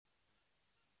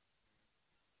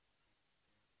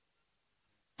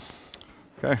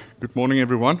Okay, good morning,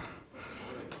 everyone.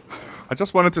 I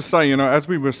just wanted to say, as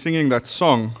we were singing that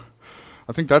song,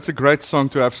 I think that's a great song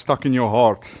to have stuck in your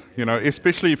heart,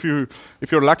 especially if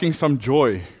you're lacking some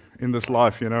joy in this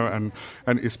life, and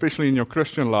especially in your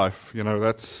Christian life,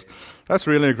 that's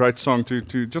really a great song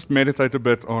to just meditate a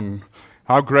bit on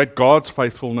how great God's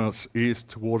faithfulness is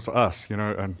towards us,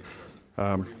 and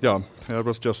that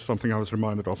was just something I was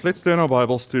reminded of. Let's turn our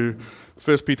Bibles to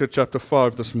 1 Peter chapter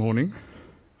 5 this morning.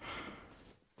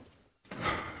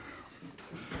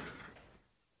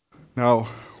 Now,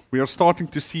 we are starting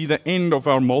to see the end of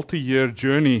our multi-year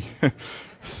journey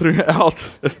throughout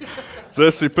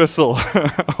this epistle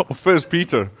of 1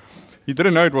 Peter. You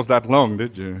didn't know it was that long,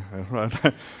 did you? Right.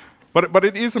 But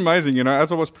it is amazing,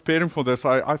 as I was preparing for this,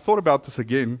 I thought about this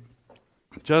again.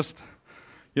 Just,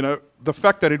 the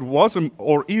fact that it was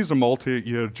or is a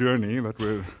multi-year journey that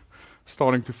we're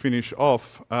starting to finish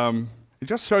off, it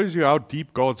just shows you how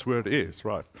deep God's Word is,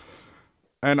 right?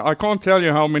 And I can't tell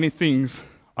you how many things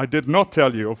I did not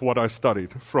tell you of what I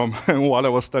studied from while I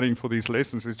was studying for these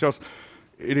lessons.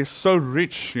 It is so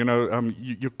rich,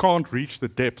 you can't reach the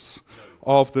depths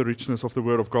of the richness of the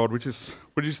Word of God, which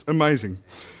is amazing.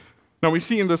 Now we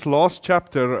see in this last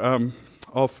chapter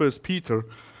of 1 Peter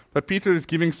that Peter is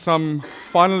giving some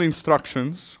final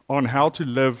instructions on how to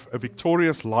live a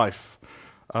victorious life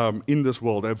in this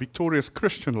world, a victorious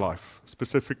Christian life,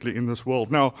 specifically in this world.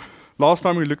 Now, last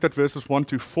time we looked at verses 1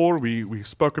 to 4, we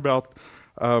spoke about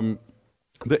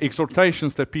the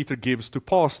exhortations that Peter gives to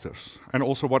pastors, and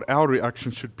also what our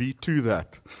reaction should be to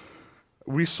that.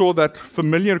 We saw that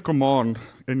familiar command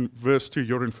in verse 2,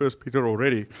 you're in 1 Peter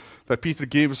already, that Peter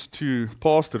gives to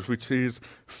pastors, which is,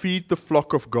 feed the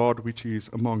flock of God which is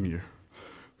among you.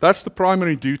 That's the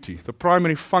primary duty, the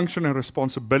primary function and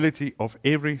responsibility of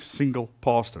every single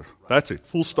pastor. That's it,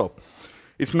 full stop.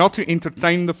 It's not to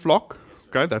entertain the flock.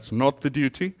 Okay, that's not the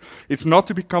duty. It's not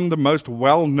to become the most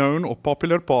well-known or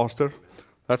popular pastor.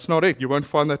 That's not it. You won't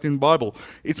find that in the Bible.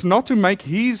 It's not to make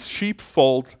his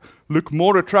sheepfold look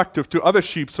more attractive to other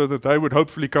sheep so that they would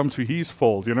hopefully come to his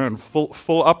fold, and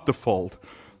fill up the fold.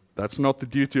 That's not the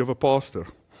duty of a pastor.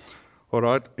 All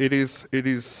right? It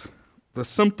is the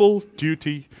simple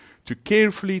duty to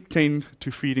carefully tend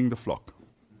to feeding the flock.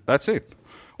 That's it.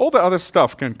 All the other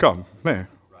stuff can come there,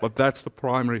 but that's the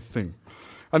primary thing.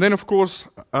 And then, of course,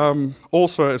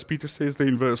 also, as Peter says there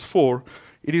in verse 4,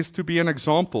 it is to be an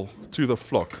example to the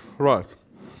flock. Right.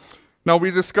 Now,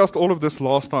 we discussed all of this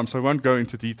last time, so I won't go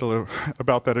into detail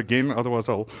about that again. Otherwise,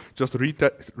 I'll just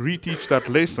reteach that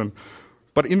lesson.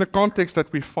 But in the context that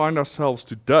we find ourselves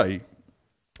today,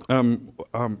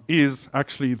 is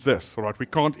actually this. Right? We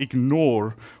can't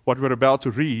ignore what we're about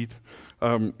to read.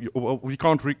 We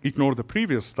can't ignore the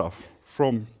previous stuff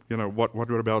from what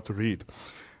we're about to read.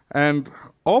 And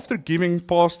after giving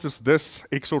pastors this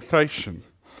exhortation,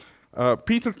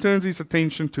 Peter turns his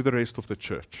attention to the rest of the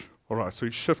church. All right, so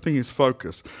he's shifting his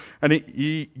focus. And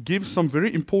he gives some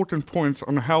very important points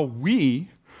on how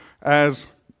we, as,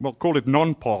 call it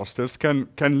non-pastors, can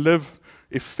live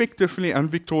effectively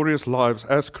and victorious lives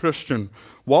as Christian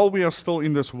while we are still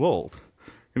in this world.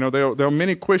 There are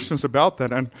many questions about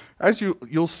that. And as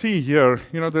you'll see here,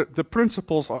 the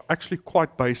principles are actually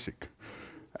quite basic.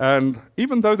 And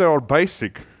even though they are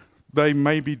basic, they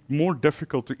may be more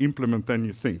difficult to implement than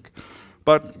you think.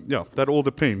 But yeah, that all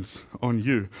depends on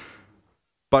you.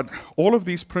 But all of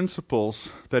these principles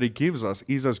that he gives us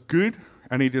is as good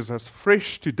and it is as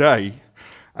fresh today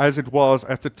as it was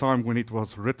at the time when it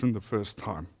was written the first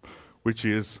time, which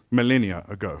is millennia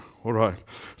ago. All right.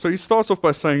 So he starts off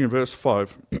by saying in verse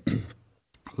 5,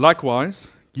 likewise,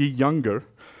 ye younger,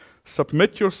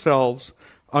 submit yourselves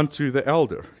unto the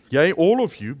elder. Yea, all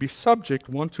of you, be subject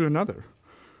one to another,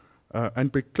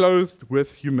 and be clothed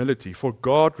with humility. For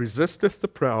God resisteth the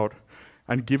proud,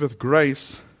 and giveth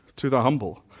grace to the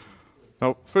humble.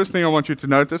 Now, first thing I want you to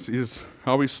notice is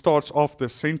how he starts off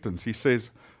this sentence. He says,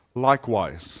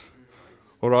 likewise.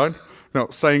 All right? Now,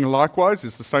 saying likewise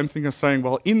is the same thing as saying,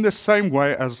 well, in the same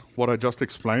way as what I just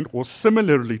explained, or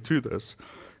similarly to this,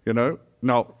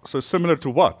 Now, so similar to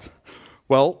what?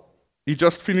 Well, he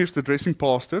just finished addressing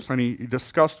pastors, and he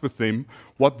discussed with them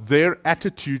what their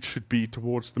attitude should be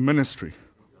towards the ministry.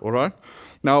 All right?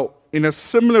 Now, in a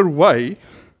similar way,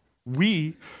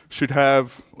 we should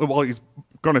have, he's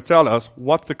going to tell us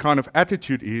what the kind of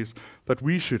attitude is that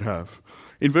we should have.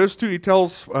 In verse 2, he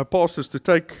tells pastors to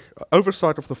take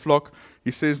oversight of the flock.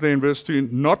 He says there in verse 2,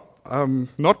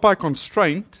 not by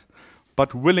constraint,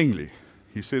 but willingly.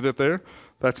 He said that there.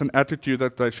 That's an attitude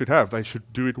that they should have. They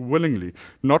should do it willingly.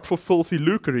 Not for filthy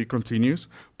lucre, he continues,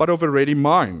 but of a ready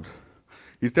mind.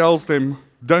 He tells them,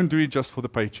 don't do it just for the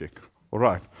paycheck. All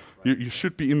right. You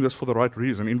should be in this for the right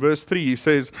reason. In verse 3, he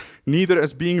says, neither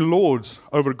as being lords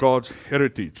over God's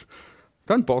heritage.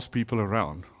 Don't boss people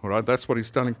around, all right? That's what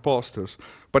he's telling pastors.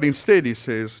 But instead, he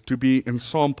says, to be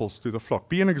ensamples to the flock.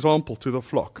 Be an example to the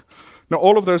flock. Now,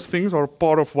 all of those things are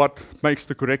part of what makes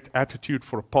the correct attitude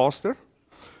for a pastor,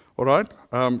 all right?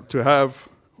 To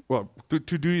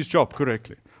do his job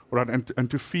correctly, all right?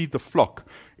 And to feed the flock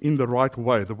in the right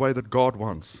way, the way that God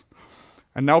wants.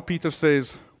 And now Peter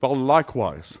says, well,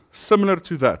 likewise, similar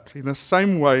to that, in the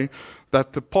same way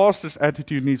that the pastor's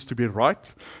attitude needs to be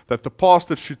right, that the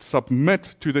pastor should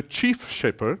submit to the chief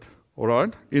shepherd, all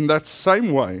right? In that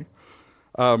same way,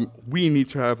 we need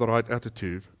to have the right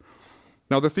attitude.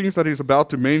 Now, the things that he's about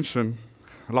to mention,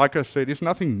 like I said, is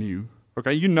nothing new.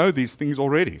 Okay, you know these things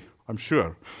already, I'm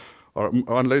sure, or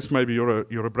unless maybe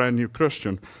you're a brand new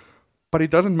Christian. But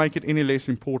it doesn't make it any less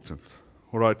important.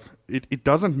 All right, it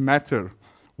doesn't matter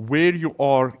where you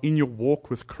are in your walk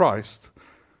with Christ.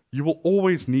 You will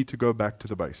always need to go back to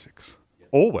the basics.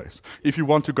 Always. If you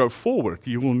want to go forward,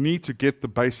 you will need to get the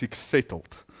basics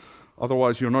settled.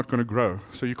 Otherwise, you're not going to grow.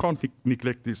 So you can't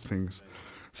neglect these things.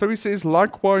 So he says,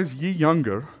 likewise, ye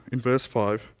younger, in verse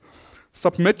 5,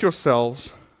 submit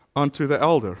yourselves unto the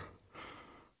elder.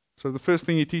 So the first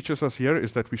thing he teaches us here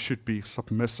is that we should be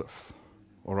submissive.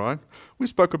 All right? We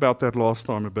spoke about that last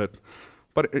time a bit.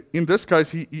 But in this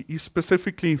case, he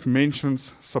specifically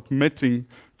mentions submitting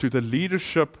to the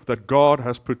leadership that God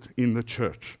has put in the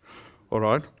church. All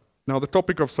right? Now, the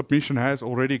topic of submission has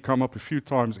already come up a few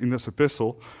times in this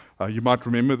epistle. You might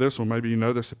remember this, or maybe you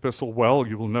know this epistle well.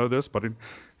 You will know this. But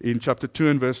in chapter 2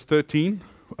 and verse 13,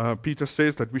 Peter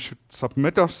says that we should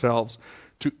submit ourselves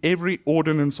to every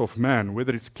ordinance of man,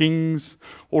 whether it's kings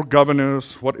or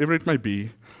governors, whatever it may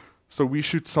be. So we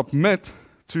should submit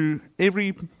to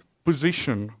every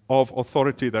position of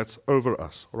authority that's over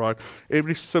us, right?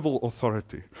 Every civil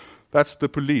authority. That's the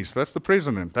police, that's the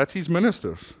president, that's his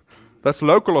ministers, that's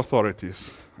local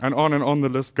authorities, and on the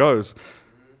list goes.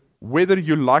 Whether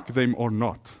you like them or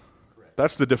not.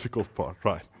 That's the difficult part,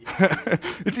 right?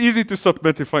 It's easy to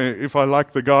submit if I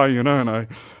like the guy, and I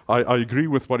agree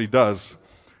with what he does.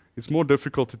 It's more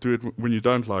difficult to do it when you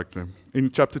don't like them. In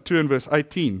chapter 2 and verse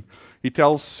 18, he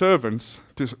tells servants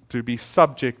to be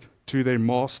subject to their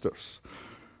masters.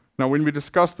 Now, when we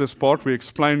discussed this part, we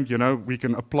explained, we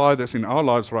can apply this in our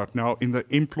lives right now in the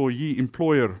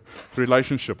employee-employer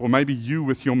relationship, or maybe you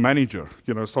with your manager,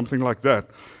 something like that.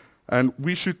 And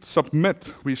we should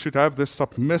submit. We should have this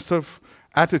submissive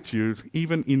attitude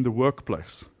even in the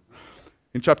workplace.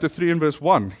 In chapter 3 and verse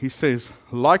 1, he says,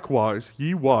 likewise,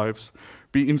 ye wives,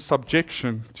 be in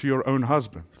subjection to your own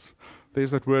husbands.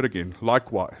 There's that word again,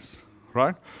 likewise,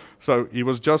 right? So he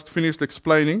was just finished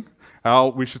explaining how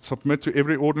we should submit to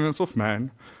every ordinance of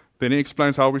man. Then he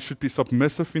explains how we should be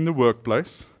submissive in the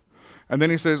workplace. And then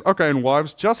he says, okay, and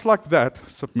wives, just like that,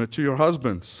 submit to your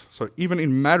husbands. So even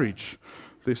in marriage,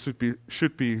 there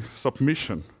should be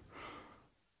submission.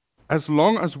 As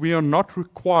long as we are not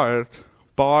required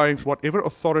by whatever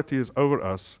authority is over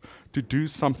us to do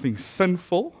something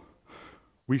sinful,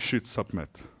 we should submit.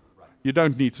 You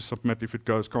don't need to submit if it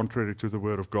goes contrary to the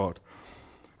Word of God.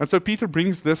 And so Peter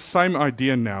brings this same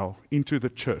idea now into the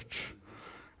church.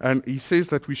 And he says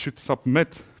that we should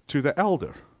submit to the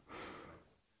elder.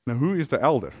 Now, who is the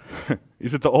elder?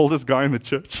 Is it the oldest guy in the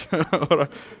church?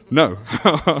 No.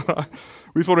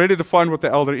 We've already defined what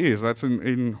the elder is. That's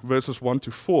in verses 1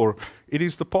 to 4. It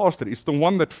is the pastor. It's the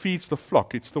one that feeds the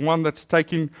flock. It's the one that's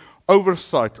taking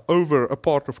oversight over a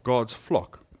part of God's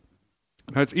flock.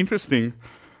 Now, it's interesting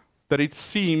that it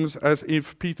seems as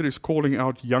if Peter is calling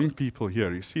out young people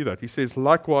here. You see that? He says,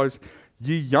 likewise,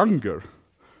 ye younger,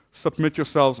 submit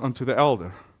yourselves unto the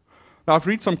elder. Now, I've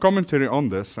read some commentary on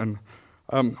this, and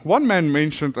one man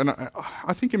mentioned, and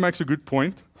I think he makes a good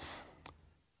point.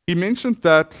 He mentioned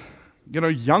that,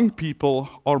 young people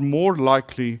are more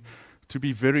likely to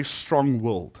be very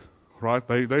strong-willed, right?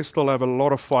 They still have a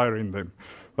lot of fire in them,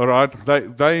 all right?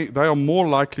 They are more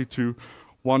likely to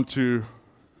want to,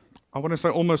 I want to say,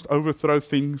 almost overthrow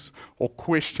things or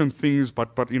question things,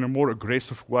 but in a more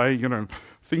aggressive way,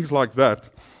 things like that.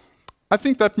 I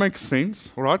think that makes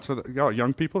sense, all right? So,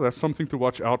 young people, that's something to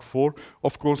watch out for.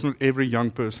 Of course, not every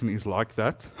young person is like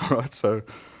that, all right? So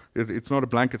it's not a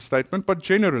blanket statement, but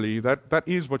generally, that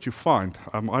is what you find.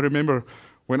 I remember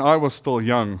when I was still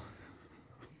young,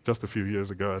 just a few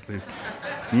years ago at least.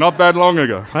 It's not that long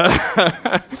ago.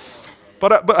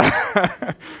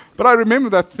 But I remember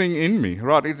that thing in me,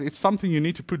 right? It's something you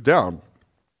need to put down.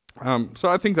 So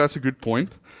I think that's a good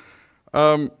point.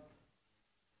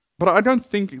 But I don't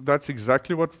think that's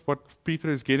exactly what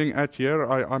Peter is getting at here.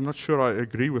 I'm not sure I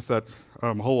agree with that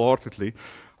wholeheartedly.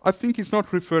 I think he's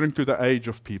not referring to the age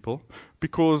of people,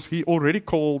 because he already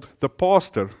called the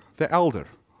pastor the elder,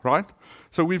 right?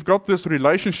 So we've got this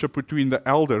relationship between the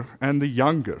elder and the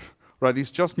younger, right?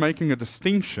 He's just making a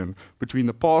distinction between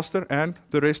the pastor and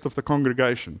the rest of the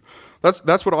congregation.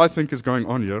 That's what I think is going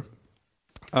on here.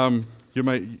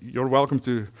 You're welcome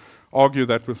to argue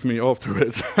that with me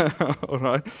afterwards, all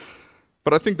right?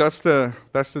 But I think that's the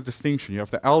distinction. You have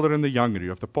the elder and the younger. You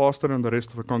have the pastor and the rest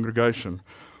of the congregation.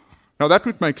 Now that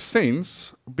would make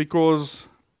sense because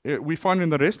we find in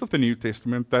the rest of the New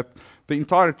Testament that the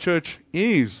entire church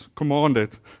is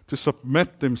commanded to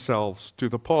submit themselves to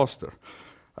the pastor.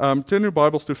 Turn your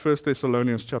Bibles to 1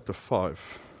 Thessalonians chapter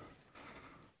 5.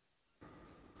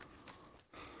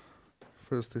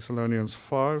 1 Thessalonians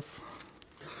 5.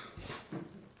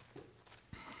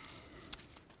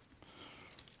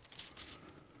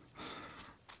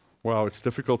 Wow, it's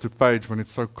difficult to page when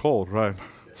it's so cold, right?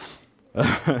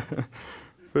 1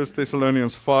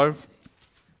 Thessalonians 5,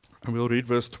 and we'll read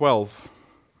verse 12.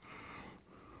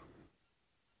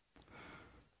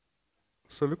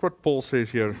 So look what Paul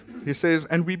says here. He says,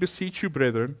 "And we beseech you,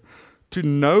 brethren, to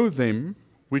know them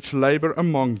which labor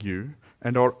among you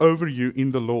and are over you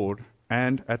in the Lord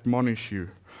and admonish you,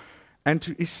 and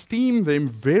to esteem them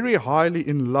very highly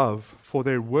in love for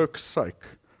their work's sake,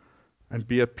 and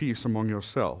be at peace among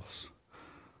yourselves."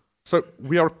 So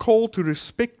we are called to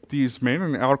respect these men.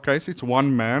 In our case, it's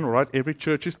one man, right? Every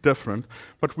church is different,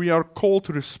 but we are called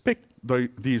to respect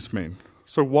these men.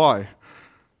 So why?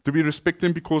 Do we respect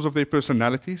them because of their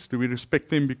personalities? Do we respect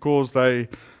them because they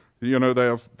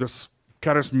have this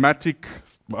charismatic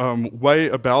way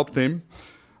about them?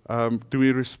 Do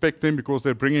we respect them because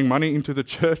they're bringing money into the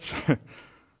church?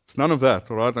 It's none of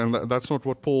that, all right? And that's not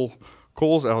what Paul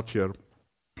calls out here.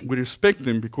 We respect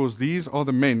them because these are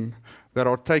the men that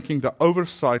are taking the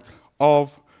oversight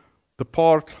of the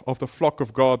part of the flock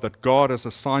of God that God has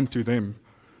assigned to them.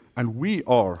 And we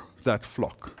are that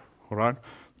flock, all right?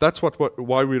 That's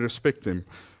why we respect them.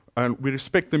 And we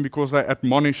respect them because they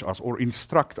admonish us or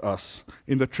instruct us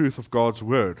in the truth of God's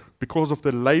word, because of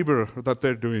the labor that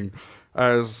they're doing,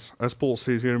 as Paul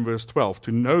says here in verse 12,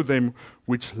 to know them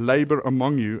which labor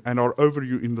among you and are over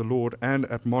you in the Lord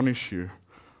and admonish you.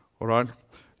 All right?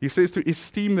 He says to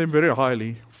esteem them very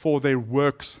highly for their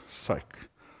work's sake.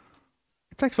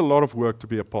 It takes a lot of work to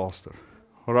be a pastor.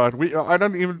 All right?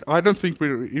 I don't think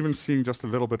we're even seeing just a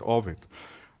little bit of it.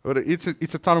 But it's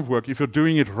a ton of work if you're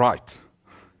doing it right.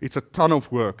 It's a ton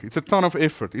of work. It's a ton of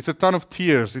effort. It's a ton of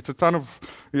tears. It's a ton of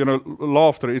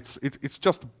laughter. It's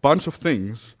just a bunch of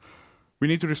things. We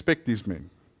need to respect these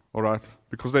men, all right?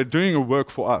 Because they're doing a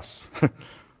work for us.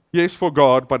 Yes, for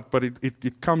God, but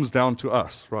it comes down to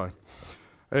us, right?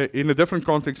 In a different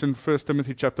context, in 1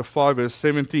 Timothy chapter 5, verse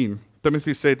 17,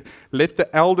 Timothy said, "Let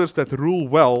the elders that rule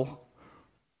well,"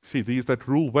 see, these that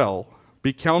rule well,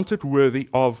 "be counted worthy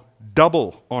of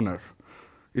double honor,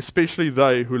 especially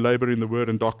they who labor in the word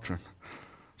and doctrine."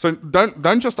 So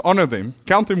don't just honor them,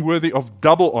 count them worthy of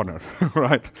double honor,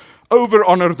 right? Over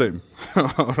honor them,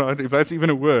 all right, if that's even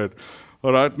a word.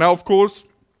 All right. Now, of course,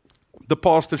 the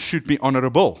pastor should be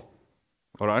honorable,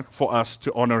 all right, for us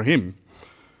to honor him.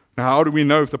 Now, how do we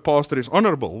know if the pastor is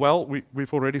honorable? Well,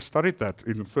 we've already studied that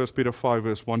in 1 Peter 5,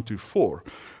 verse 1 to 4.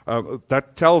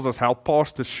 That tells us how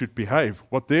pastors should behave,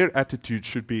 what their attitude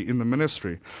should be in the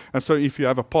ministry. And so if you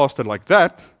have a pastor like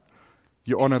that,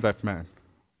 you honor that man.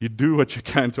 You do what you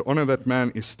can to honor that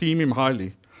man, esteem him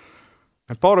highly.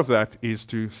 And part of that is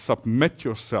to submit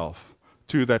yourself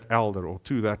to that elder or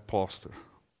to that pastor.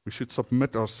 We should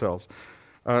submit ourselves.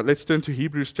 Let's turn to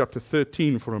Hebrews chapter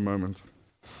 13 for a moment.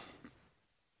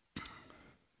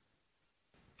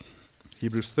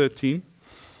 Hebrews 13.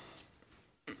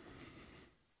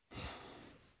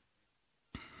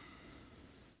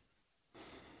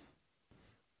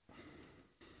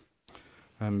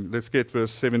 And let's get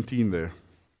verse 17 there.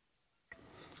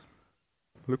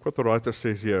 Look what the writer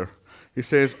says here. He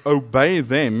says, "Obey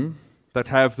them that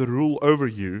have the rule over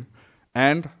you,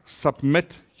 and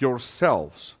submit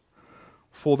yourselves,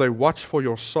 for they watch for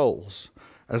your souls,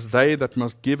 as they that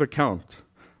must give account,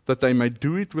 that they may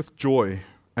do it with joy,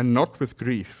 and not with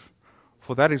grief,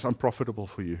 for that is unprofitable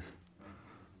for you."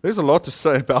 There's a lot to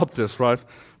say about this, right?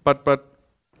 But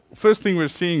first thing we're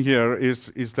seeing here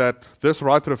is that this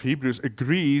writer of Hebrews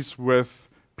agrees with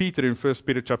Peter in 1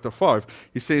 Peter chapter 5.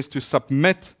 He says to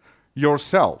submit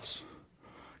yourselves.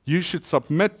 You should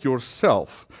submit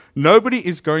yourself. Nobody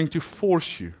is going to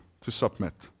force you to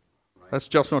submit. That's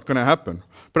just not going to happen.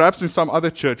 Perhaps in some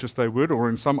other churches they would, or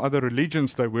in some other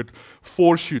religions they would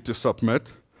force you to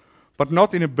submit, but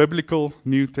not in a biblical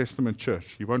New Testament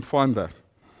church. You won't find that.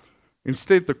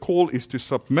 Instead, the call is to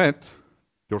submit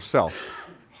yourself.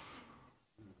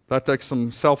 That takes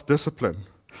some self-discipline.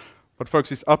 But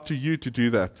folks, it's up to you to do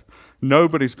that.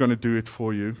 Nobody's going to do it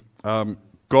for you.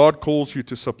 God calls you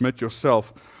to submit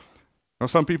yourself. Now,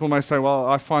 some people may say, well,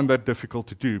 I find that difficult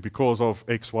to do because of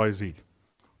X, Y, Z.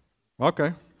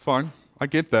 Okay, fine. I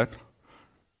get that.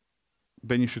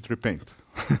 Then you should repent.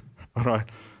 All right?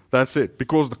 That's it.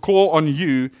 Because the call on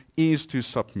you is to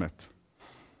submit,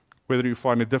 whether you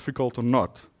find it difficult or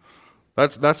not.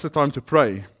 That's the time to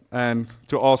pray and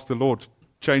to ask the Lord to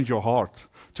change your heart,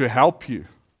 to help you,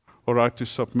 all right, to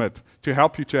submit, to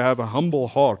help you to have a humble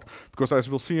heart. Because as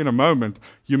we'll see in a moment,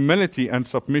 humility and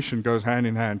submission goes hand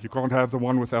in hand. You can't have the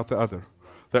one without the other.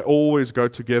 They always go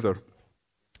together.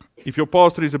 If your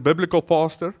pastor is a biblical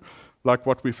pastor, like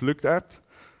what we've looked at,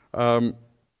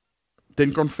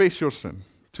 then confess your sin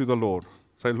to the Lord.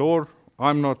 Say, Lord,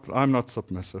 I'm not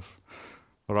submissive.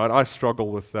 All right, I struggle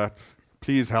with that.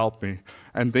 Please help me.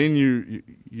 And then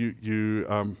you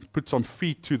put some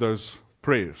feet to those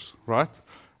prayers, right?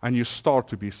 And you start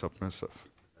to be submissive.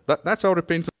 That's how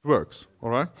repentance works. All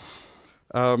right.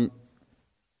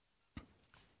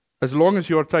 As long as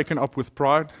you are taken up with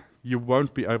pride, you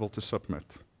won't be able to submit.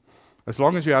 As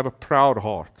long as you have a proud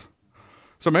heart.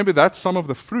 So maybe that's some of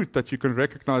the fruit that you can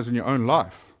recognize in your own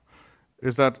life.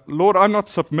 Is that, Lord, I'm not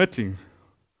submitting.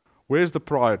 Where's the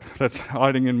pride that's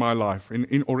hiding in my life,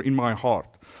 or in my heart,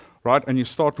 right? And you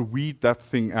start to weed that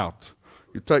thing out.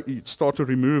 You start to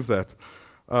remove that.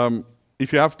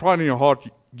 If you have pride in your heart,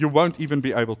 you won't even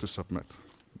be able to submit.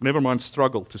 Never mind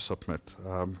struggle to submit.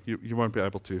 You won't be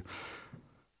able to.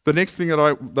 The next thing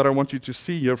that I want you to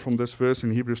see here from this verse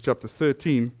in Hebrews chapter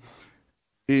 13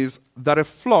 is that a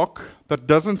flock that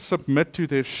doesn't submit to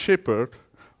their shepherd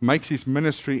makes his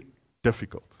ministry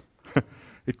difficult.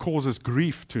 It causes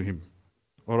grief to him.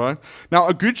 All right? Now,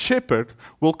 a good shepherd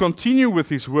will continue with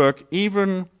his work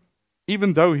even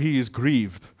though he is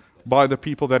grieved by the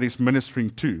people that he's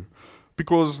ministering to.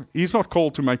 Because he's not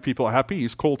called to make people happy,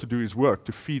 he's called to do his work,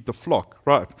 to feed the flock,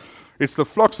 right? It's the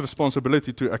flock's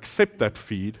responsibility to accept that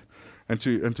feed and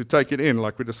to take it in,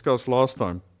 like we discussed last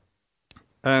time.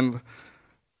 And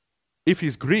if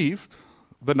he's grieved,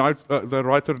 the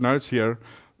writer notes here,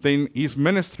 then his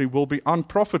ministry will be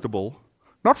unprofitable,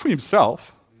 not for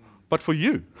himself, but for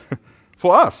you,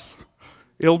 for us.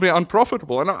 It'll be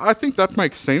unprofitable. And I think that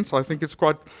makes sense. I think it's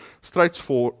quite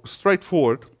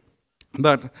straightforward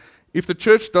that if the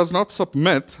church does not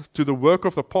submit to the work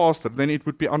of the pastor, then it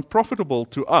would be unprofitable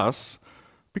to us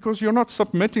because you're not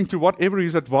submitting to whatever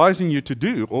he's advising you to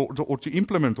do or to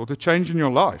implement or to change in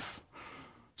your life.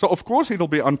 So of course it'll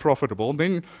be unprofitable.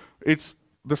 Then it's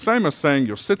the same as saying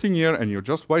you're sitting here and you're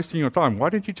just wasting your time. Why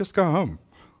didn't you just go home?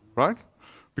 Right?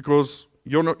 Because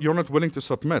you're not willing to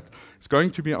submit. It's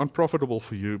going to be unprofitable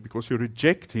for you because you're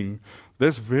rejecting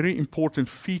this very important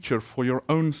feature for your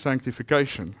own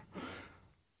sanctification.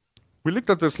 We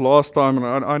looked at this last time,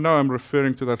 and I know I'm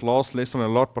referring to that last lesson a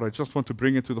lot, but I just want to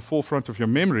bring it to the forefront of your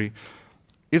memory,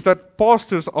 is that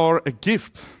pastors are a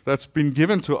gift that's been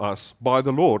given to us by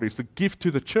the Lord. It's a gift to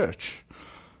the church.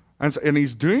 And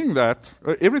he's doing that,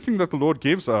 everything that the Lord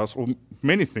gives us, or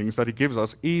many things that he gives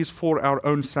us, is for our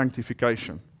own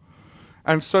sanctification.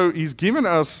 And so he's given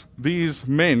us these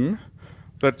men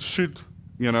that should,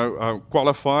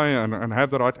 qualify and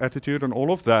have the right attitude and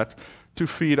all of that to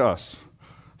feed us,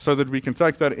 so that we can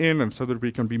take that in and so that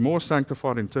we can be more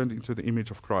sanctified and turned into the image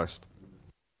of Christ.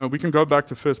 We can go back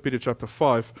to 1 Peter chapter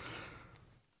 5.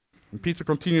 And Peter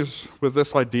continues with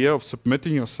this idea of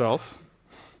submitting yourself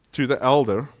to the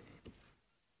elder.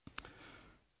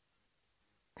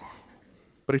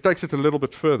 But he takes it a little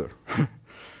bit further.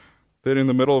 There in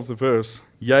the middle of the verse,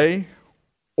 yea,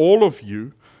 all of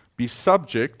you be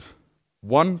subject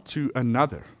one to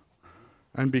another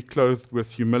and be clothed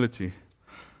with humility.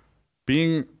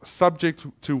 Being subject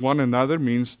to one another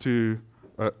means to,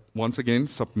 once again,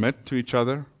 submit to each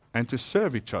other and to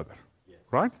serve each other,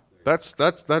 right?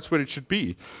 That's where it should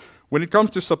be. When it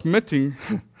comes to submitting,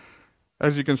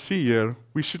 as you can see here,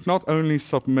 we should not only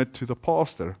submit to the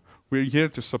pastor, we're here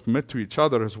to submit to each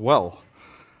other as well.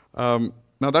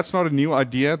 Now, that's not a new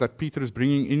idea that Peter is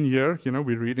bringing in here.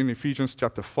 We read in Ephesians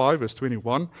chapter 5, verse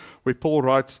 21, where Paul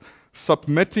writes,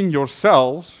 submitting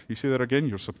yourselves, you see that again,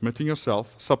 you're submitting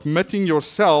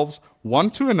yourselves one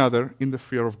to another in the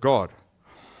fear of God.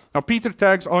 Now, Peter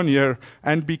tags on here,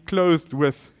 and be clothed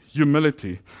with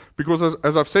humility. Because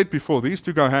as I've said before, these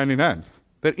two go hand in hand.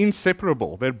 They're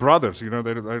inseparable. They're brothers.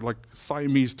 They're like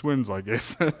Siamese twins, I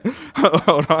guess.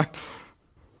 All right.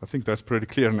 I think that's pretty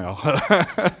clear now.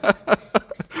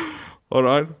 All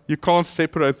right. You can't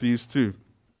separate these two.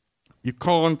 You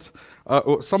can't.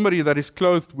 Somebody that is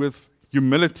clothed with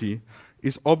humility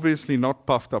is obviously not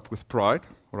puffed up with pride,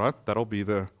 right? That'll be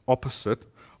the opposite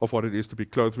of what it is to be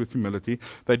clothed with humility.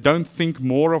 They don't think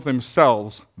more of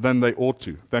themselves than they ought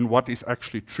to, than what is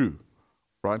actually true,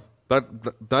 right?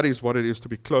 That is what it is to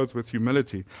be clothed with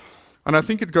humility. And I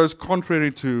think it goes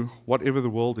contrary to whatever the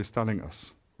world is telling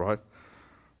us, right?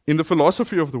 In the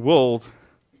philosophy of the world,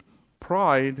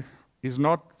 pride is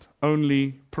not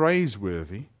only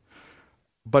praiseworthy,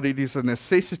 but it is a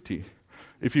necessity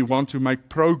if you want to make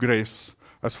progress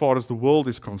as far as the world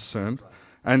is concerned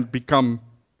and become,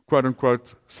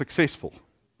 quote-unquote, successful,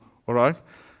 all right?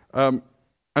 And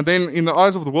then in the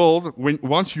eyes of the world,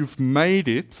 once you've made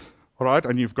it, all right,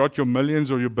 and you've got your millions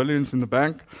or your billions in the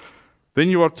bank, then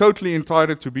you are totally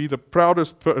entitled to be the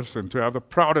proudest person, to have the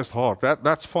proudest heart.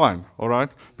 That's fine, all right,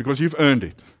 because you've earned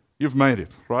it. You've made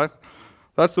it, right?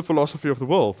 That's the philosophy of the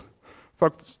world. In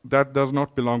fact, that does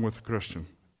not belong with a Christian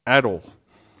at all.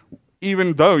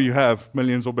 Even though you have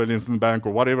millions or billions in the bank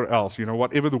or whatever else,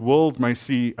 whatever the world may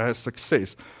see as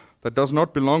success, that does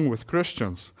not belong with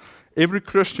Christians. Every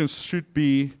Christian should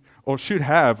be or should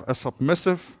have a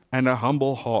submissive and a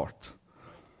humble heart.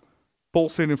 Paul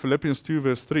said in Philippians 2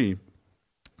 verse 3,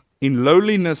 in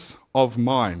lowliness of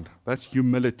mind, that's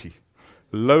humility,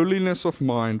 lowliness of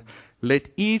mind, let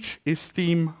each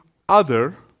esteem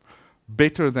other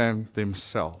better than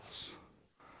themselves.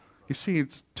 You see,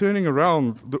 it's turning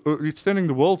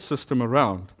the world system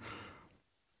around.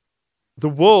 The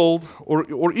world,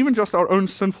 or even just our own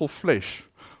sinful flesh,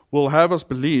 will have us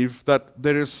believe that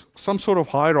there is some sort of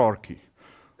hierarchy,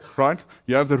 right?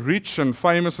 You have the rich and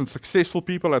famous and successful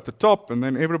people at the top, and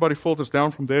then everybody filters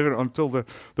down from there until the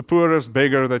poorest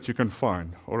beggar that you can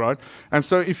find, all right? And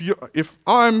so if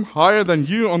I'm higher than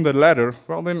you on the ladder,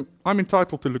 well, then I'm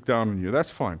entitled to look down on you.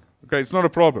 That's fine. Okay, it's not a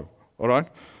problem, all right?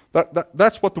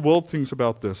 That's what the world thinks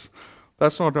about this.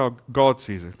 That's not how God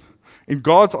sees it. In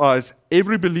God's eyes,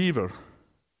 every believer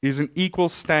is in equal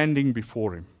standing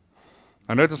before Him.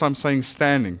 And notice I'm saying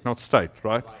standing, not state,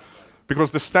 right?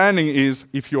 Because the standing is,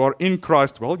 if you are in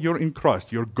Christ, well, you're in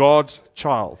Christ. You're God's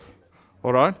child,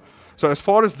 all right? So as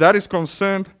far as that is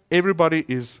concerned, everybody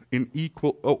is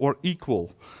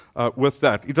equal with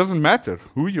that. It doesn't matter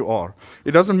who you are.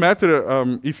 It doesn't matter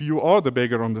if you are the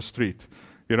beggar on the street.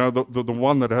 The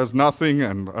one that has nothing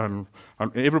and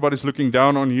everybody's looking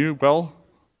down on you. Well,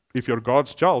 if you're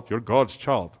God's child, you're God's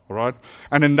child, all right?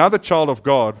 And another child of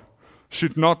God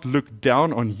should not look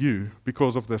down on you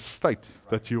because of the state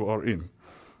that you are in.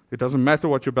 It doesn't matter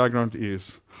what your background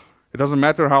is. It doesn't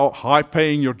matter how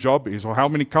high-paying your job is or how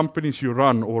many companies you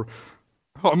run or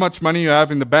how much money you have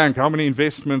in the bank, how many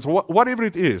investments, or whatever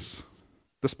it is,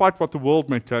 despite what the world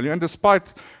may tell you and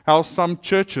despite how some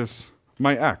churches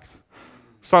may act.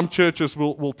 Some churches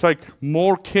will take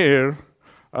more care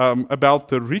about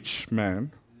the rich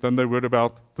man than they would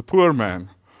about the poor man.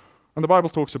 And the Bible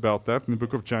talks about that in the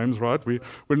book of James, right?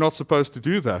 We're not supposed to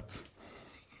do that.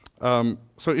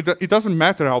 So it doesn't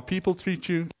matter how people treat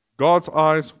you. God's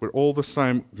eyes, we're all the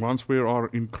same once we are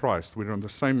in Christ. We're on the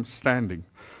same standing.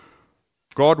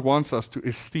 God wants us to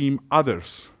esteem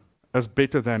others as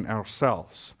better than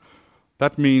ourselves.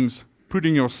 That means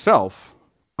putting yourself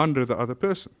under the other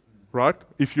person, right?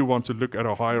 If you want to look at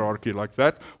a hierarchy like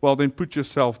that, well, then put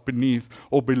yourself beneath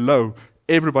or below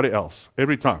everybody else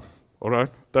every time, all right?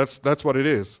 That's what it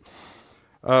is.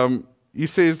 He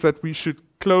says that we should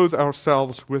clothe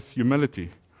ourselves with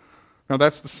humility. Now,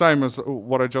 that's the same as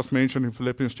what I just mentioned in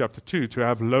Philippians chapter 2, to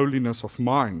have lowliness of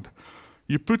mind.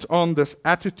 You put on this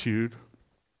attitude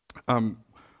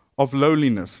of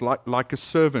lowliness, like a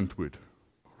servant would,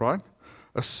 right?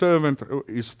 A servant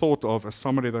is thought of as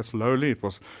somebody that's lowly. It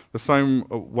was the same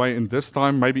way in this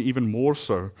time, maybe even more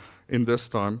so in this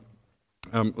time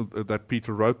that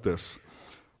Peter wrote this.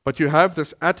 But you have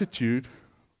this attitude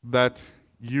that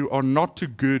you are not too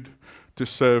good to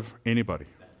serve anybody.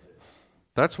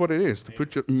 That's what it is,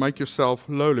 to make yourself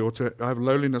lowly or to have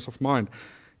lowliness of mind.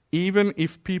 Even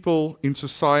if people in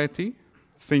society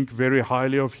think very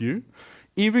highly of you,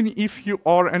 even if you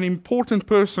are an important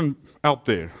person out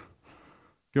there,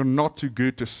 you're not too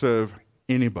good to serve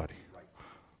anybody.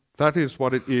 That is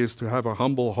what it is to have a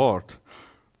humble heart.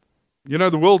 You know,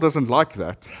 the world doesn't like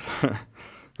that.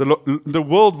 The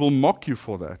world will mock you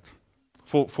for that,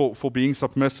 for being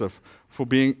submissive, for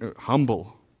being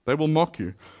humble. They will mock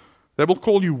you. They will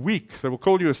call you weak. They will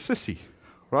call you a sissy,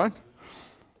 right?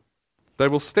 They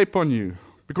will step on you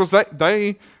because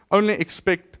they only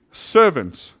expect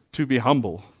servants to be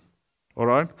humble, all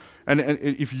right? And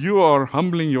if you are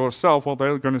humbling yourself, well,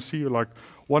 they're going to see you like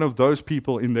one of those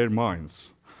people in their minds.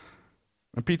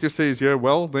 And Peter says, yeah,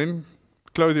 well, then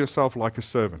clothe yourself like a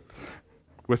servant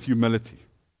with humility.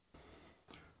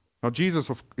 Now, Jesus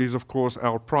is, of course,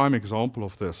 our prime example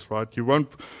of this, right? You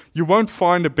won't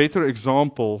find a better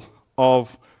example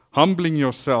of humbling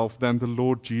yourself than the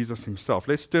Lord Jesus himself.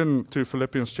 Let's turn to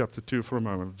Philippians chapter 2 for a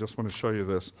moment. I just want to show you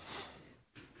this.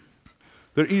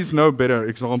 There is no better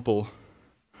example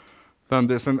than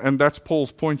this, and that's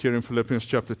Paul's point here in Philippians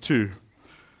chapter 2.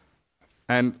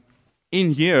 And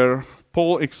in here,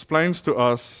 Paul explains to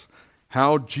us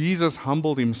how Jesus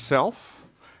humbled himself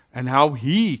and how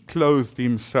he clothed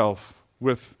himself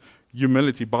with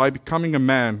humility by becoming a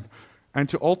man and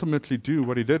to ultimately do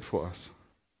what he did for us.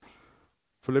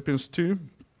 Philippians 2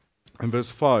 and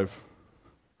verse 5.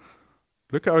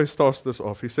 Look how he starts this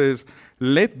off. He says,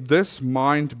 "Let this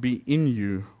mind be in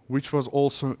you, which was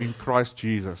also in Christ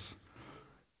Jesus."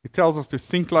 He tells us to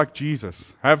think like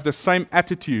Jesus, have the same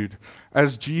attitude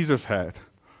as Jesus had.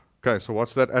 Okay, so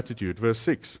what's that attitude? Verse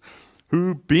 6.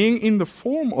 "Who being in the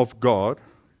form of God,"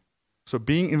 so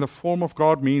being in the form of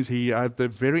God means he had the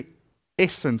very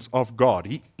essence of God.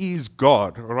 He is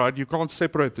God, all right? You can't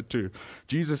separate the two.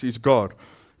 Jesus is God.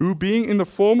 "Who being in the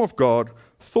form of God,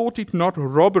 thought it not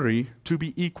robbery to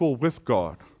be equal with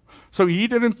God." So he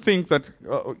didn't think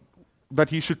that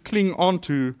he should cling on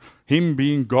to him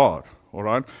being God, all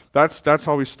right? That's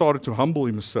how he started to humble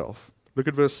himself. Look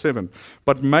at verse 7.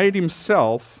 "But made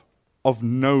himself of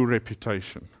no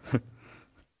reputation."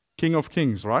 King of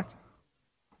kings, right?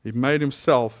 He made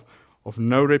himself of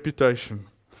no reputation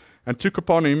and took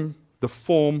upon him the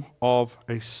form of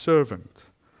a servant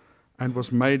and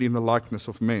was made in the likeness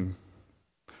of men.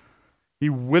 He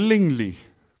willingly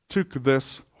took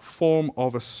this form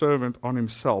of a servant on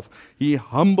himself. He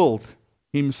humbled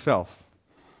himself.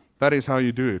 That is how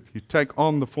you do it. You take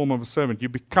on the form of a servant. You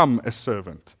become a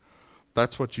servant.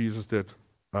 That's what Jesus did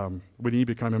when he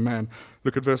became a man.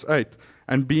 Look at verse 8.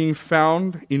 "And being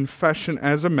found in fashion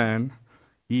as a man,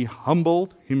 he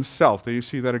humbled himself." There you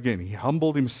see that again. He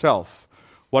humbled himself.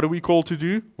 What are we called to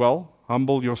do? Well,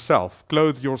 humble yourself.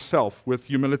 Clothe yourself with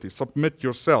humility. Submit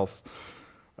yourself.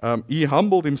 He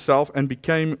humbled himself and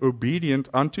became obedient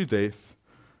unto death,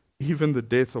 even the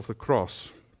death of the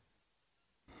cross.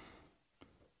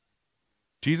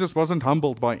 Jesus wasn't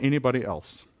humbled by anybody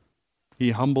else.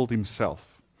 He humbled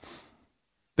himself.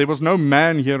 There was no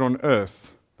man here on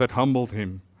earth that humbled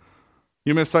him.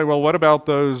 You may say, well, what about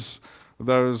those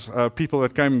people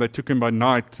that came, they took him by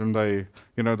night and they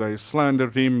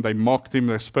slandered him, they mocked him,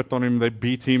 they spit on him, they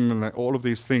beat him, and all of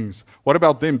these things. What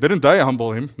about them? Didn't they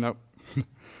humble him? No.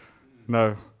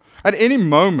 No. At any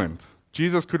moment,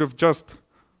 Jesus could have just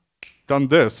done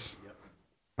this,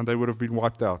 and they would have been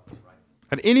wiped out.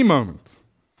 At any moment.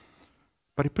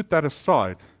 But he put that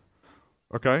aside.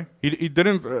 Okay? He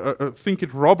didn't think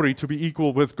it robbery to be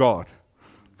equal with God.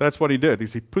 That's what he did,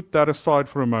 is he put that aside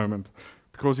for a moment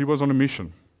because he was on a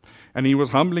mission. And he was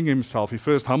humbling himself. He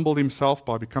first humbled himself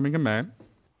by becoming a man.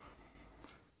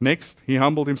 Next, he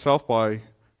humbled himself by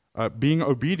being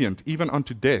obedient, even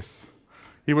unto death.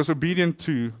 He was obedient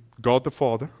to God the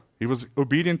Father. He was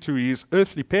obedient to his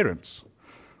earthly parents.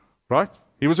 Right?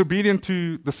 He was obedient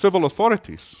to the civil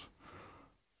authorities.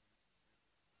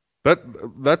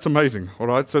 That's amazing, all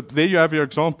right? So there you have your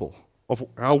example of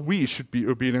how we should be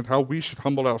obedient, how we should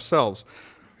humble ourselves.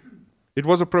 It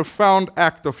was a profound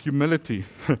act of humility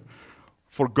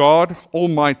for God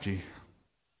Almighty,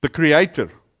 the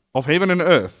Creator of heaven and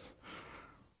earth,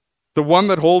 the one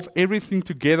that holds everything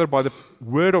together by the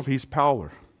word of His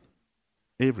power.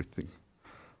 Everything.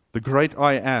 The great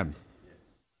I Am.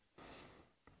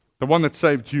 The one that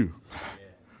saved you.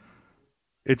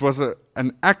 It was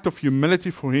an act of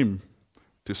humility for Him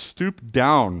to stoop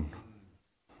down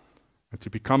and to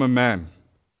become a man,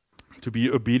 to be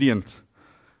obedient,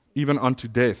 even unto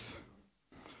death.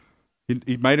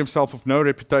 He made Himself of no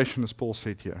reputation, as Paul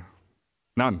said here.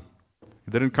 None.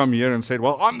 He didn't come here and said,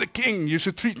 well, I'm the king, you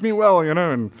should treat me well,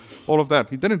 and all of that.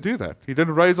 He didn't do that. He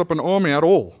didn't raise up an army at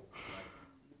all.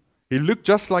 He looked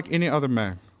just like any other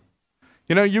man.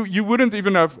 You wouldn't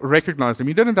even have recognized him.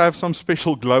 He didn't have some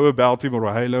special glow about him or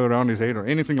a halo around his head or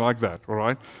anything like that, all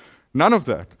right? None of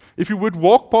that. If you would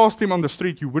walk past him on the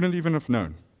street, you wouldn't even have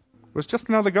known. It was just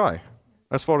another guy,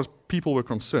 as far as people were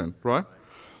concerned, right?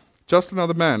 Just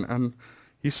another man. And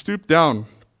he stooped down,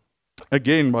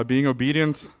 again, by being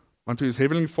obedient unto his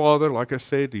heavenly Father, like I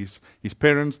said, his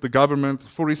parents, the government,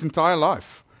 for his entire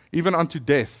life, even unto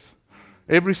death.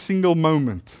 Every single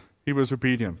moment, he was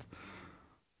obedient.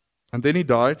 And then he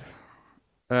died,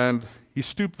 and he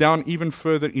stooped down even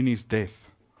further in his death.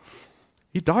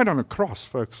 He died on a cross,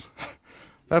 folks.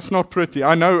 That's not pretty.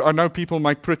 I know people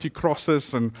make pretty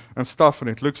crosses and stuff, and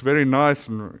it looks very nice,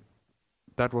 and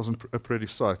that wasn't a pretty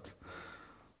sight.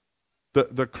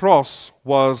 The cross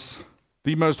was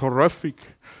the most horrific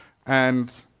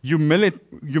and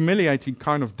humiliating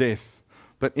kind of death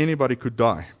that anybody could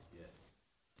die.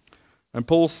 And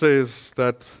Paul says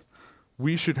that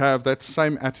we should have that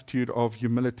same attitude of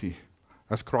humility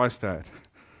as Christ had.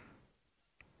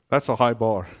 That's a high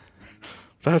bar.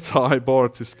 That's a high bar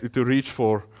to reach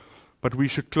for. But we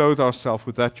should clothe ourselves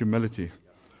with that humility.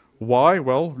 Why?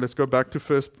 Well, let's go back to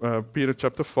 1 Peter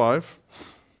chapter 5.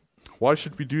 Why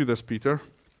should we do this, Peter?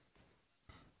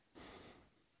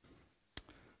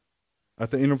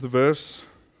 At the end of the verse,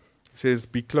 it says,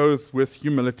 be clothed with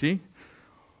humility,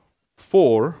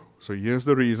 for, so here's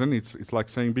the reason, it's like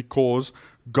saying because,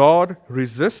 God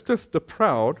resisteth the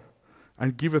proud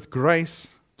and giveth grace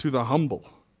to the humble.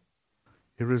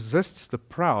 He resists the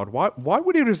proud. Why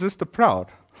would he resist the proud?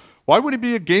 Why would he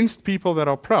be against people that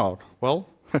are proud? Well,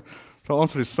 the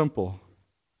answer is simple.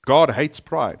 God hates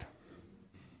pride.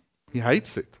 He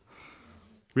hates it.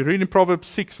 We read in Proverbs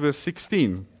 6, verse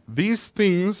 16, these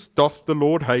things doth the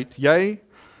Lord hate, yea,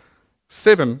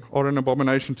 7 are an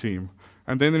abomination to him.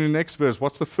 And then in the next verse,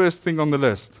 what's the first thing on the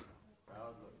list?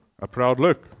 A proud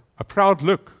look. A proud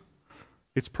look.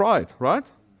 It's pride, right?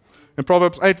 In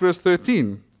Proverbs 8, verse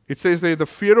 13, it says there, the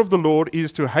fear of the Lord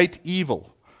is to hate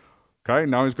evil. Okay,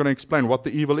 now he's going to explain what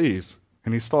the evil is.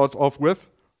 And he starts off with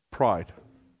pride.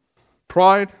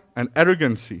 Pride and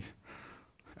arrogancy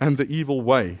and the evil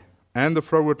way and the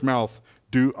froward mouth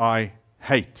do I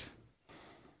hate.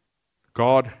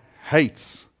 God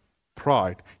hates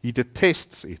pride. He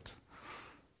detests it.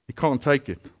 He can't take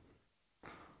it.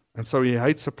 And so he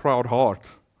hates a proud heart.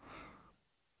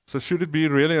 So should it be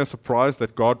really a surprise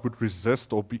that God would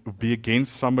resist or be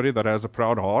against somebody that has a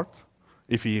proud heart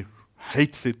if he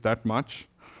hates it that much?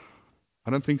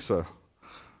 I don't think so.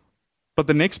 But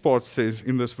the next part says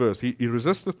in this verse, he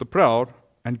resisteth the proud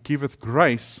and giveth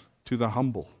grace to the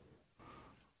humble.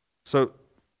 So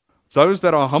those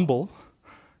that are humble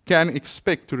can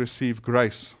expect to receive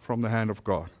grace from the hand of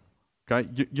God. Okay,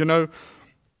 you know,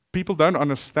 people don't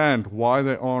understand why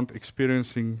they aren't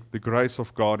experiencing the grace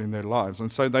of God in their lives.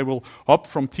 And so they will hop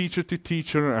from teacher to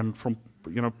teacher and from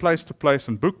place to place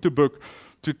and book to book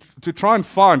to try and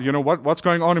find, what's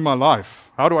going on in my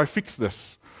life? How do I fix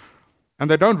this? And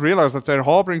they don't realize that they're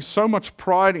harboring so much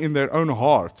pride in their own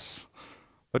hearts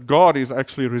that God is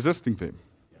actually resisting them.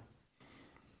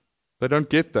 They don't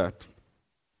get that.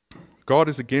 God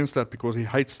is against that because he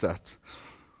hates that.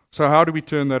 So how do we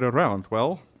turn that around?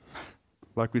 Well,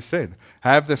 like we said,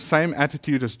 have the same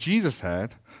attitude as Jesus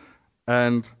had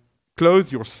and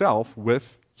clothe yourself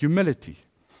with humility.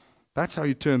 That's how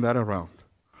you turn that around.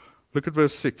 Look at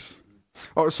verse 6.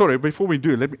 Oh, sorry, before we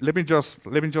do, let me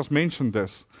just mention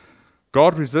this.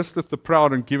 God resisteth the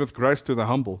proud and giveth grace to the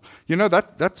humble. You know,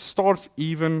 that starts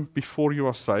even before you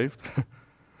are saved.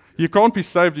 You can't be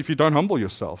saved if you don't humble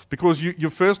yourself, because you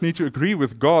first need to agree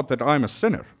with God that I'm a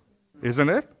sinner, isn't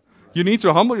it? You need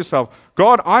to humble yourself.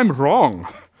 God, I'm wrong.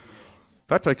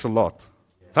 That takes a lot.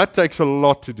 That takes a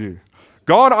lot to do.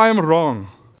 God, I am wrong.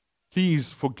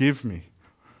 Please forgive me.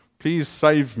 Please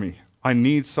save me. I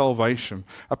need salvation.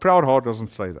 A proud heart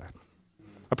doesn't say that.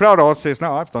 A proud heart says,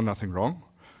 no, I've done nothing wrong.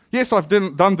 Yes, I've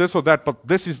done this or that, but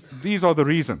these are the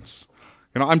reasons.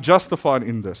 I'm justified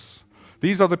in this.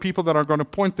 These are the people that are going to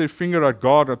point their finger at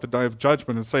God at the day of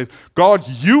judgment and say, God,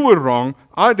 you were wrong.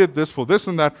 I did this for this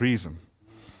and that reason.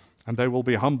 And they will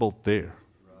be humbled there.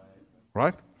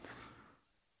 Right?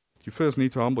 You first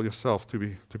need to humble yourself to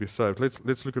be saved.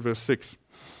 Let's look at verse 6.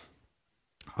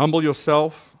 Humble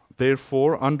yourself,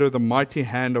 therefore, under the mighty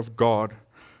hand of God,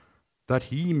 that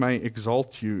he may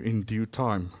exalt you in due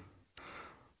time.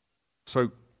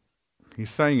 So he's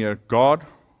saying here, God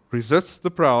resists the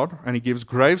proud, and he gives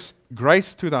grace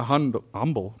to the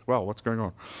humble. Wow, what's going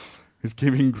on? He's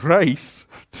giving grace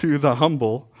to the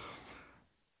humble.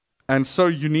 And so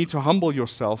you need to humble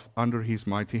yourself under his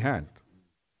mighty hand.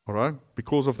 All right?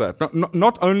 Because of that.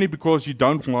 Not only because you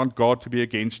don't want God to be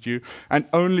against you, and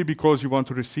only because you want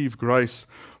to receive grace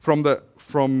from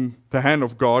the hand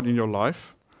of God in your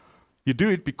life. You do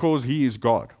it because he is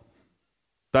God.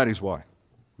 That is why.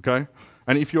 Okay?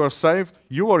 And if you are saved,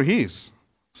 you are his.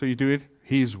 So you do it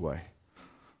his way.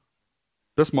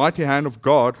 This mighty hand of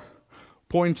God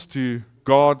points to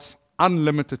God's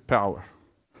unlimited power.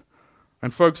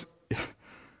 And folks,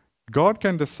 God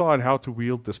can decide how to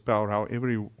wield this power however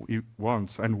he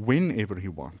wants and whenever he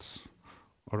wants.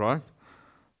 All right?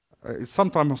 It's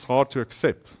sometimes hard to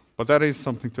accept, but that is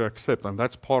something to accept, and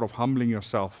that's part of humbling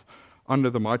yourself under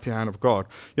the mighty hand of God.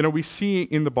 We see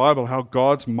in the Bible how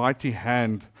God's mighty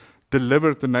hand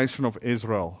delivered the nation of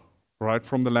Israel, right,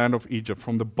 from the land of Egypt,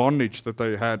 from the bondage that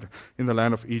they had in the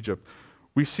land of Egypt.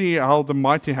 we see how the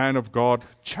mighty hand of God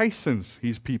chastens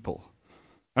his people.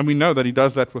 And we know that he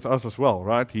does that with us as well,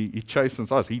 right? He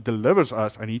chastens us, he delivers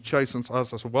us, and he chastens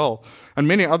us as well, and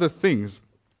many other things.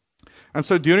 And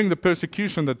so during the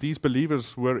persecution that these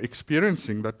believers were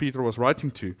experiencing, that Peter was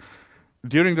writing to,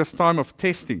 during this time of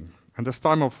testing and this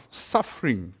time of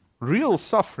suffering, real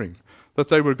suffering that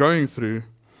they were going through,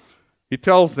 he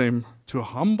tells them to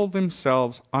humble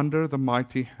themselves under the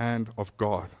mighty hand of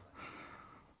God.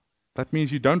 That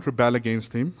means you don't rebel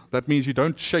against him. That means you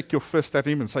don't shake your fist at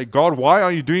him and say, God, why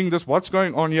are you doing this? What's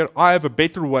going on here? I have a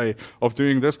better way of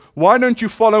doing this. Why don't you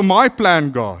follow my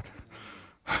plan, God?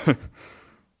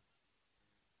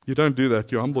 You don't do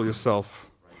that. You humble yourself.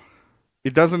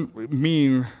 It doesn't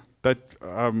mean that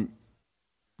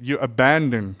you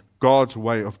abandon God's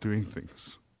way of doing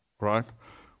things, right?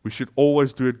 We should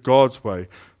always do it God's way.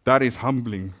 That is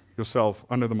humbling yourself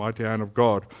under the mighty hand of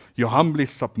God. You humbly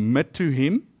submit to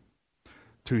him,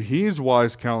 to his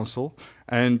wise counsel,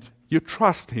 and you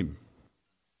trust him.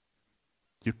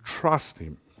 You trust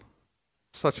him.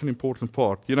 Such an important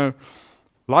part. You know,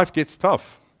 life gets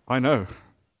tough. I know.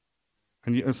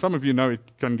 And some of you know it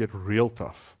can get real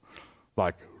tough.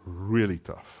 Like, really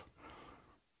tough.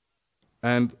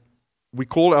 And we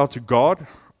call out to God,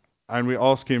 and we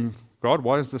ask him, God,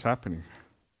 why is this happening?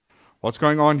 What's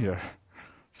going on here?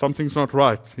 Something's not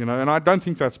right, you know, and I don't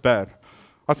think that's bad.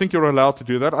 I think you're allowed to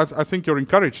do that. I think you're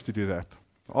encouraged to do that.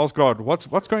 Ask God,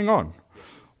 what's going on?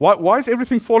 Why is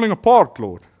everything falling apart,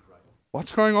 Lord?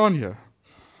 What's going on here?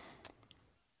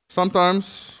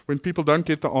 Sometimes when people don't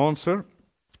get the answer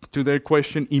to their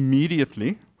question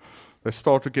immediately, they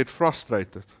start to get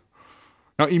frustrated.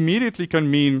 Now, immediately can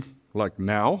mean like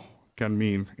now, can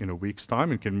mean in a week's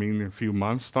time, it can mean in a few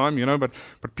months' time, you know, but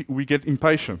we get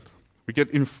impatient.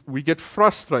 We get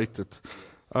frustrated.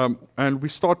 And we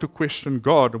start to question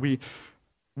God. We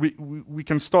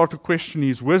can start to question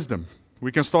his wisdom.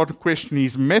 We can start to question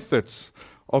his methods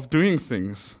of doing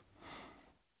things.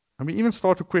 And we even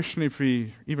start to question if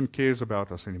he even cares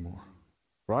about us anymore.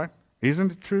 Right?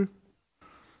 Isn't it true?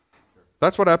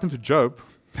 That's what happened to Job.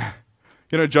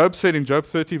 You know, Job said in Job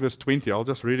 30 verse 20, I'll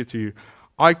just read it to you.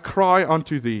 I cry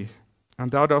unto thee,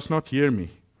 and thou dost not hear me.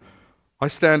 I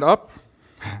stand up,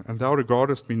 and thou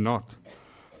regardest me not.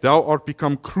 Thou art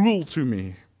become cruel to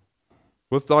me.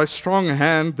 With thy strong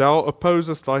hand thou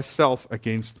opposest thyself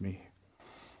against me.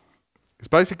 It's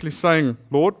basically saying,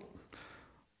 Lord,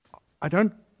 I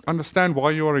don't understand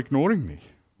why you are ignoring me.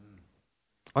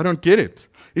 I don't get it.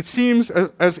 It seems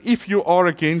as if you are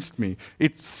against me.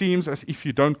 It seems as if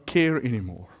you don't care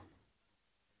anymore.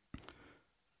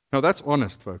 Now that's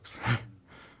honest, folks.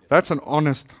 That's an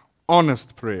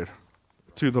honest prayer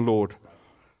to the Lord.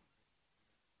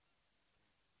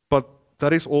 But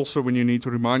that is also when you need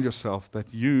to remind yourself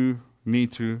that you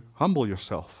need to humble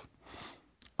yourself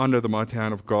under the mighty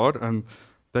hand of God, and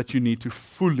that you need to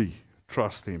fully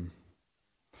trust him.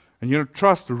 And you know,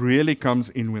 trust really comes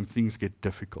in when things get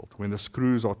difficult, when the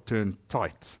screws are turned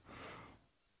tight.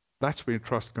 That's where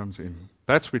trust comes in.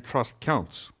 That's where trust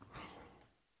counts.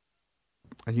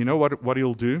 And you know what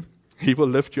he'll do? He will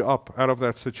lift you up out of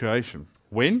that situation.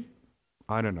 When?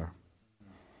 I don't know.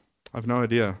 I have no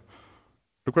idea.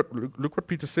 Look what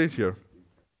Peter says here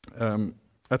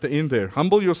at the end there.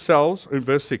 Humble yourselves, in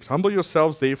verse 6, humble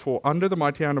yourselves therefore under the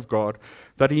mighty hand of God,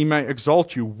 that he may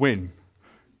exalt you when?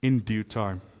 In due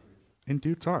time. In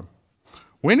due time.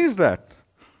 When is that?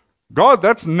 God,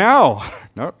 that's now.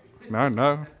 No.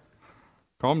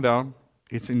 Calm down.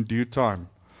 It's in due time.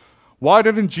 Why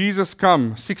didn't Jesus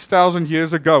come 6,000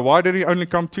 years ago? Why did he only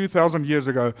come 2,000 years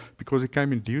ago? Because he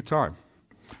came in due time.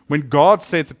 When God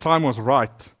said the time was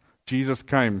right, Jesus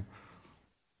came.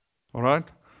 All right?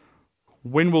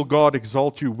 When will God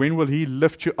exalt you? When will he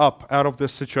lift you up out of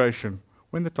this situation?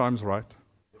 When the time's right.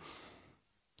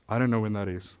 I don't know when that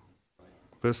is.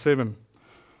 Verse 7.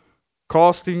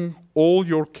 Casting all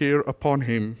your care upon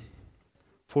him,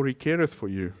 for he careth for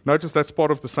you. Notice that's part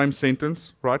of the same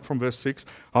sentence, right, from verse 6.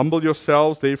 Humble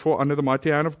yourselves, therefore, under the mighty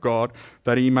hand of God,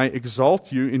 that he may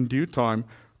exalt you in due time,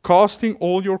 casting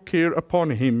all your care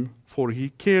upon him, for he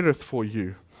careth for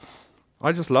you.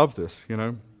 I just love this, you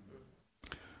know.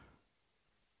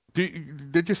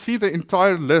 Did you see the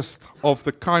entire list of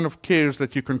the kind of cares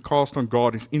that you can cast on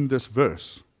God is in this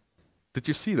verse? Did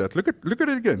you see that? Look at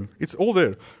it again. It's all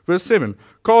there. Verse 7.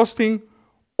 Casting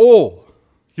all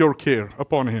your care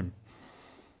upon him.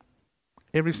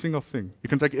 Every single thing. You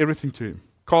can take everything to him.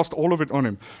 Cast all of it on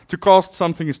him. To cast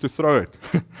something is to throw it.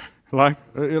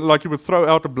 like you would throw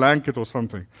out a blanket or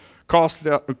something. Cast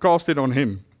it on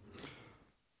him.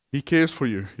 He cares for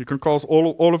you. You can cast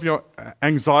all of your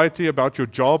anxiety about your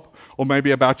job, or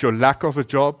maybe about your lack of a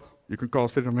job. You can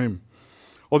cast it on Him.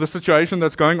 Or the situation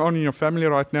that's going on in your family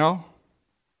right now,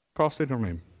 cast it on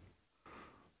Him.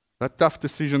 That tough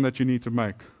decision that you need to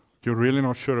make, you're really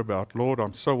not sure about. Lord,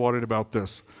 I'm so worried about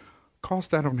this.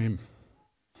 Cast that on Him.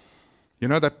 You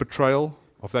know that betrayal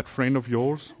of that friend of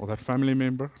yours or that family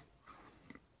member?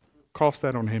 Cast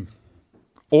that on Him.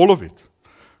 All of it.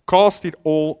 Cast it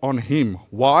all on Him.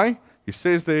 Why? He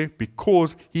says there,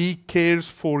 because He cares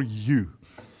for you.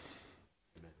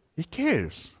 He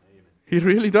cares. He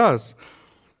really does.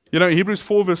 You know, Hebrews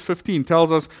 4 verse 15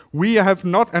 tells us, we have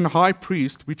not an high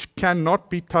priest which cannot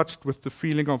be touched with the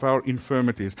feeling of our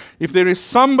infirmities. If there is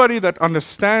somebody that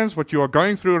understands what you are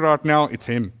going through right now, it's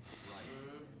Him.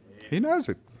 He knows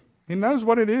it. He knows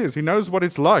what it is. He knows what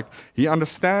it's like. He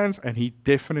understands, and He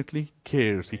definitely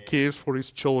cares. He cares for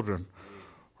His children.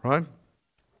 Right?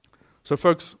 So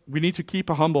folks, we need to keep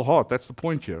a humble heart. That's the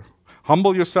point here.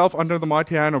 Humble yourself under the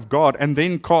mighty hand of God, and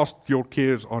then cast your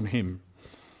cares on Him.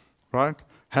 Right?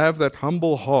 Have that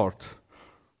humble heart.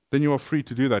 Then you are free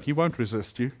to do that. He won't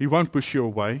resist you. He won't push you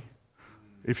away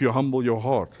if you humble your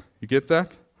heart. You get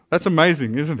that? That's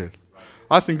amazing, isn't it?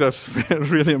 I think that's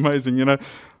really amazing. You know,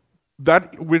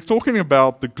 that we're talking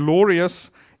about the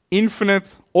glorious,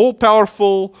 infinite,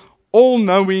 all-powerful,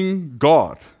 all-knowing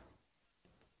God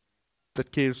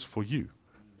that cares for you,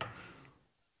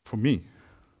 for me,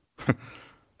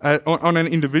 on an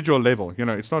individual level. You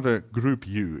know, it's not a group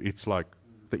you. It's like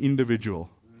the individual.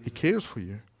 He cares for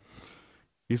you.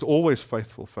 He's always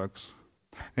faithful, folks,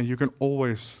 and you can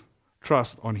always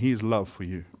trust on His love for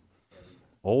you.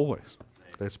 Always.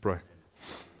 Let's pray.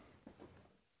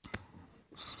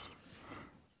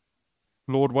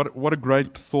 Lord, what a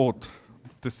great thought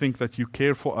to think that you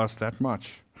care for us that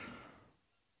much.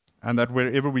 And that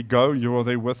wherever we go, you are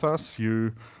there with us.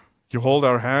 You hold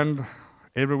our hand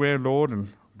everywhere, Lord.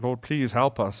 And Lord, please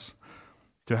help us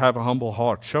to have a humble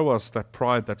heart. Show us that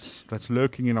pride that's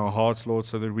lurking in our hearts, Lord,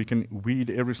 so that we can weed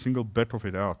every single bit of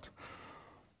it out.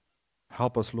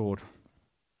 Help us, Lord,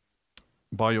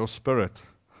 by your Spirit,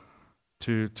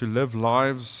 to live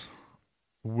lives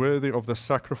worthy of the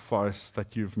sacrifice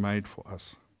that you've made for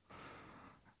us.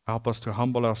 Help us to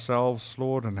humble ourselves,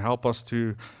 Lord, and help us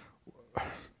to,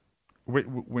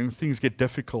 when things get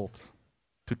difficult,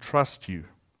 to trust you,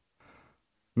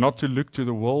 not to look to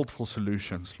the world for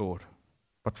solutions, Lord,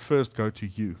 but first go to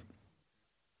you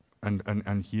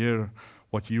and hear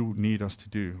what you need us to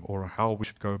do, or how we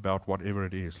should go about whatever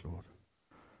it is, Lord.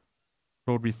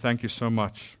 Lord, we thank you so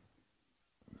much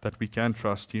that we can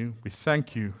trust you. We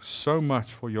thank you so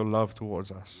much for your love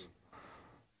towards us.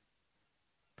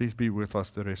 Please be with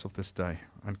us the rest of this day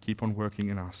and keep on working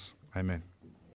in us. Amen.